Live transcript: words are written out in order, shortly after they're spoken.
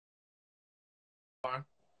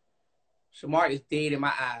Shamar is dead in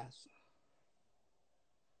my eyes.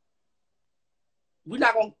 We're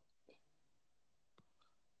not gonna.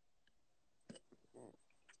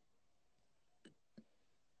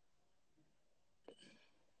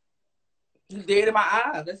 He's dead in my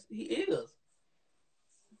eyes. He is.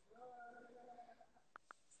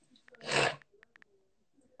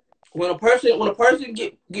 When a person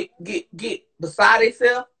get beside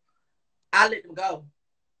themselves, I let them go.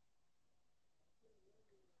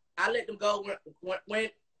 I let them go when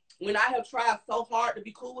I have tried so hard to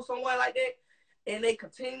be cool with someone like that, and they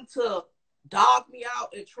continue to dog me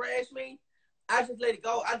out and trash me. I just let it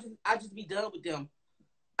go. I just be done with them.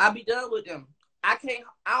 I be done with them. I can't.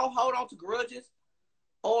 I don't hold on to grudges,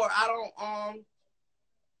 or I don't.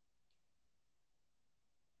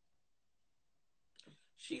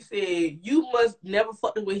 She said you must never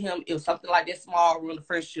fuck with him if something like that small ruin the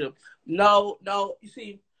friendship. No, no. You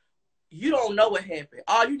see, you don't know what happened.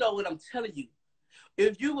 All you know what I'm telling you.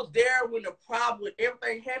 If you was there when the problem with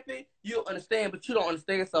everything happened, you'll understand, but you don't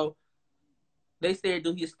understand. So they said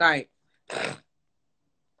do his thing.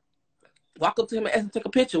 Walk up to him and ask him to take a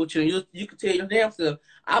picture with you. And you can tell your damn self,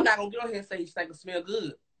 I'm not gonna get on here and say he stank and smell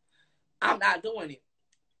good. I'm not doing it.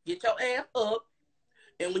 Get your ass up,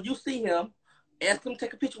 and when you see him, ask him to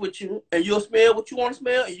take a picture with you, and you'll smell what you want to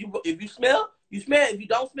smell. And if you smell, you smell. If you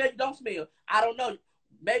don't smell, you don't smell. I don't know.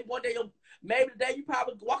 Maybe one day maybe the day you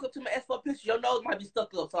probably walk up to me and ask for a picture, your nose might be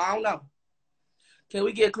stuck up. So I don't know. Can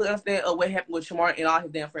we get a clear understanding of what happened with Shamar and all his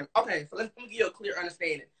damn friends? Okay, so let me give you a clear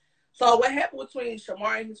understanding. So what happened between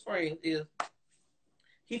Shamar and his friends is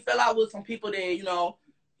he fell out with some people that,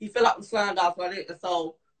 he fell out with slime dogs like that. And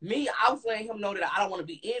so me, I was letting him know that I don't want to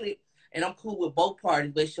be in it and I'm cool with both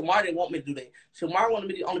parties. But Shamar didn't want me to do that. Shamar wanted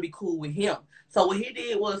me to only be cool with him. So what he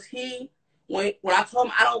did was when I told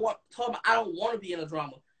him I don't want to be in a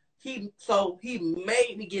drama, he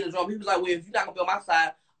made me get in a drama. He was like, well, if you're not gonna be on my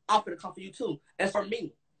side, I'm gonna come for you too. And for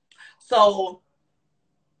me. So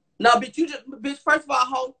no, bitch, first of all,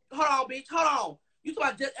 hold on, bitch, hold on. You talking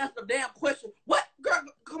about just answer the damn question. What? Girl,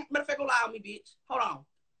 matter of fact, go lie on me, bitch. Hold on.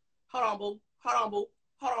 Hold on, boo. Hold on, boo.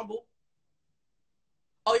 Hold on, boo.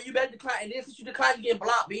 Oh, you better decline. And then since you decline, you getting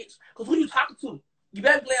blocked, bitch. Because who you talking to? You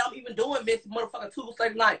better be glad I'm even doing this motherfucking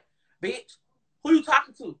Tuesday night, bitch. Who you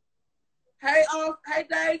talking to? Hey,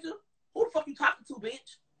 Deja. Who the fuck you talking to,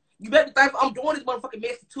 bitch? You better be thankful I'm doing this motherfucking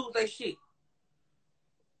messy Tuesday shit.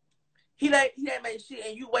 He ain't made shit,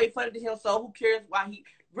 and you wait funny to him, so who cares why he...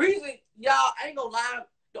 Reason, y'all, I ain't gonna lie.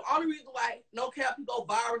 The only reason why no cap he go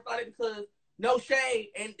viral on it because no shade,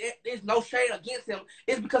 and there's no shade against him,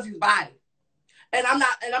 is because his body. And I'm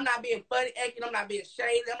not being funny acting, I'm not being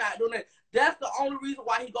shady, I'm not doing that. That's the only reason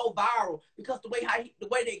why he go viral, because the way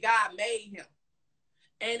that God made him.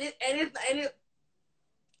 And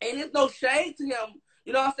it's no shade to him.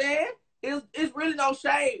 You know what I'm saying? It's really no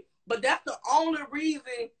shade. But that's the only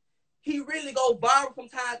reason he really goes viral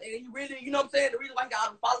sometimes, and he really, you know what I'm saying? The reason why he got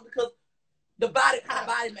all the followers because the kind of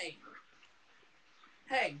body made.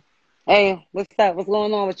 Hey. Hey, what's up? What's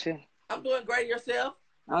going on with you? I'm doing great. Yourself?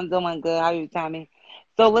 I'm doing good. How are you, Tommy?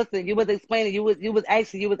 So listen, you was explaining, you was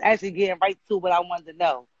actually getting right to what I wanted to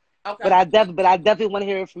know. Okay. But I definitely want to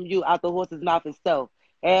hear it from you out the horse's mouth itself.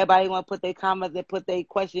 Everybody want to put their comments and put their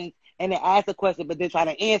questions and then ask a question, but then try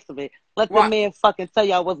to answer it. Let the man fucking tell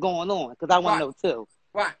y'all what's going on, because I want to know too.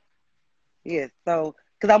 Right. Yeah, so,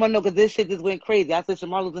 because I want to know, because this shit just went crazy. I said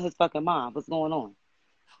Shamar losing his fucking mind. What's going on?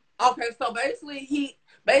 Okay, so basically he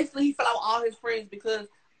fell out with all his friends because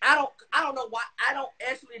I don't know why. I don't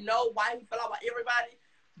actually know why he fell out with everybody,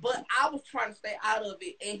 but I was trying to stay out of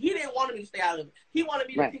it, and he didn't want me to stay out of it. He wanted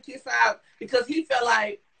me to pick his side because he felt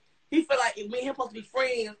like if me and him supposed to be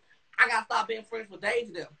friends, I gotta stop being friends with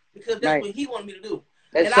Deja them because that's what he wanted me to do.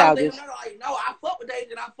 That's and childish. I was like, no, I fuck with Deja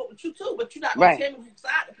and I fuck with you too, but you're not gonna tell me which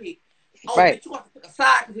side to pick. Oh, bitch, you want to pick a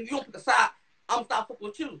side because if you don't pick a side, I'm gonna stop fucking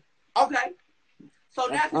with you. Okay. So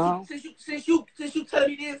now since you tell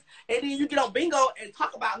me this and then you get on bingo and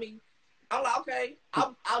talk about me, I'm like, okay,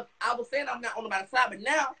 I was saying I'm not on nobody's side, but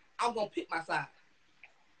now I'm gonna pick my side.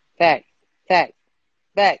 Fact.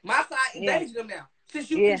 My side is Deja them now.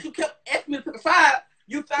 Since you kept asking me to pick a side,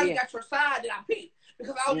 you finally got your side that I picked.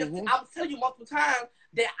 Because I was telling you multiple times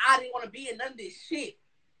that I didn't want to be in none of this shit.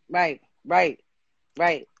 Right.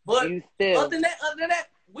 But you still. other than that, I'm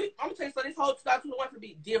gonna tell you something. This whole 2021 to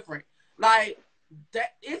be different. Like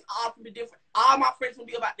that, it's all to be different. All my friends gonna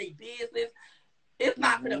be about their business. It's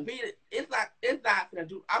not gonna be. It's not gonna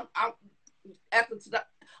do. I'm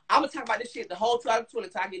gonna talk about this shit the whole 2020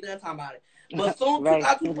 until I get done talking about it. But soon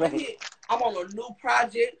 2020 hit, I'm on a new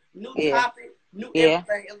project, new topic, new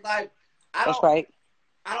everything. It's like I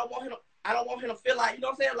don't want him. I don't want him to feel like, you know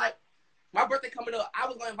what I'm saying? Like, my birthday coming up, I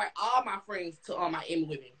was going to invite all my friends to Miami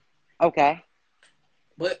with me. Okay.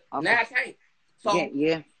 But now I can't. So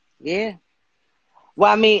Yeah.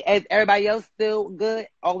 Well, I mean, is everybody else still good,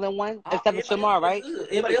 all in one, except for everybody else Shamar, right? good.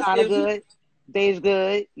 Everybody else Kind of still good. Dave's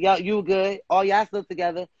good. Y'all, you good. All y'all still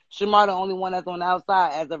together. Shamar the only one that's on the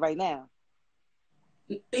outside as of right now.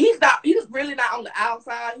 He's really not on the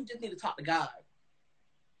outside. He just need to talk to God.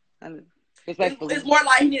 It's more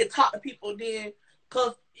like he need to talk to people then,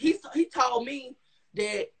 because he told me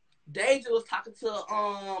that Deja was talking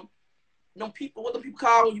to them people. What the people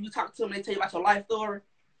call when you be talking to them? They tell you about your life story.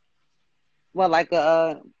 Well, like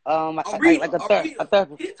a reader. a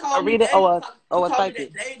therapist. He told me a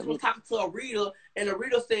that Deja was talking to a reader, and the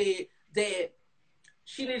reader said that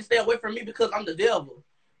she need to stay away from me because I'm the devil.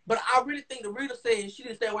 But I really think the reader said she need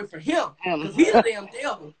to stay away from him because he's the damn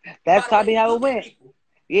devil. That's probably how it went. People.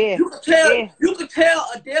 Yeah. You can tell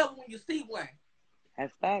a devil when you see one.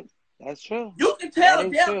 That's facts. That's true. You can tell a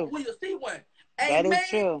devil when you see one. That is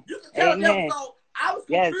true. You can tell a devil. So I was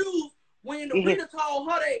confused when the reader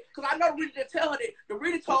told her that, because I know the reader didn't tell her that. The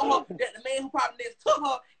reader told her that the man who probably next to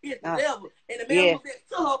her is the devil, and the man who was next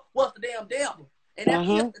to her was the damn devil, and that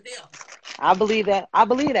is the devil. I believe that.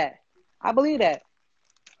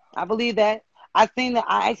 I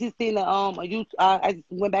actually seen the I just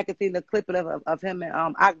went back and seen the clip of him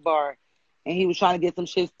and Akbar, and he was trying to get some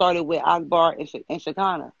shit started with Akbar and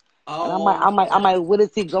Shakana. Oh, and I'm like, what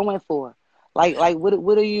is he going for? Like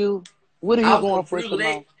what are you going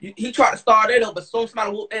for? He tried to start it up, but soon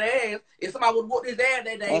somebody whooped that ass. If somebody would whoop his ass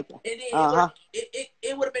that day, and then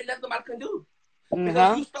it would have been nothing somebody can do.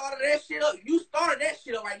 Because you started that shit up. You started that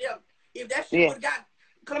shit up right there. If that shit would have got,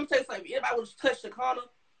 cause let me tell you something. If anybody would have touched Shakana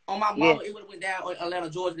on my mama, it would have went down in Atlanta,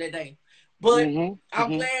 Georgia that day. But I'm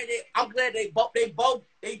glad they both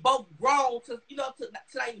grown to not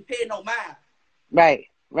even pay no mind. Right.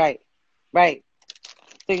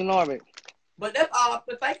 Ignore it. But that's all.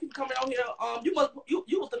 But thank you for coming on here. You was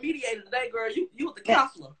the mediator today, girl. You was the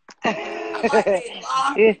counselor. I like that.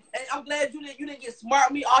 And I'm glad you didn't get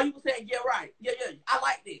smart with me. All you were saying, yeah, right. Yeah. I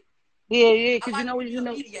like that. Yeah. Because you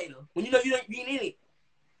know mediator. When you know you ain't in it.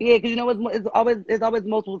 Yeah, because it's always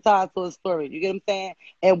multiple sides to a story. You get what I'm saying?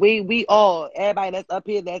 And we all, everybody that's up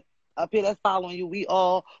here that's following you, we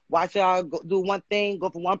all watch y'all do one thing, go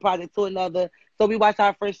from one project to another. So we watch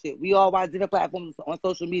our first shit. We all watch different platforms on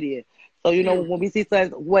social media. So when we see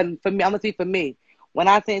something, for me, I'm gonna see for me. When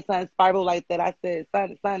I say something spiral like that, I said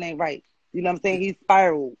something ain't right. You know what I'm saying? He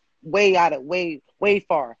spiraled way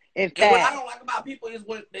far. And what I don't like about people is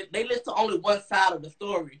when they listen to only one side of the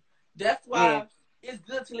story. That's why it's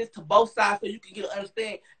good to listen to both sides so you can get an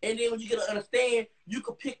understand. And then when you get an understand, you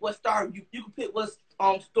can pick what story you can pick what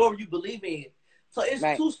story you believe in. So it's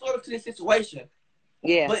two stories to this situation.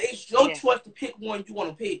 Yeah. But it's your choice to pick one you want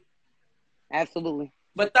to pick. Absolutely.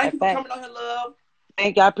 But thank you for coming on here, love.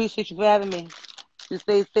 Thank you. I appreciate you for having me. You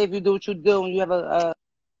stay safe. You do what you do, and you have a.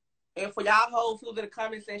 And for y'all hoes who's in the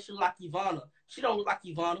comments saying she look like Ivana, she don't look like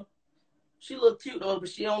Ivana. She look cute though, but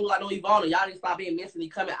she don't look like no Ivana. Y'all didn't stop being messy in the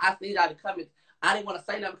comments. I seen y'all in the comments. I didn't want to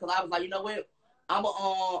say nothing because I was like, you know what? I'm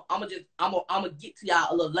gonna get to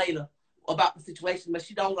y'all a little later about the situation, but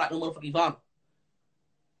she don't look like no motherfucking Ivana.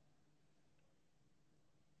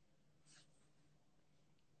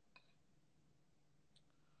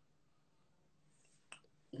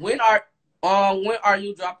 When are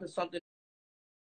you dropping something?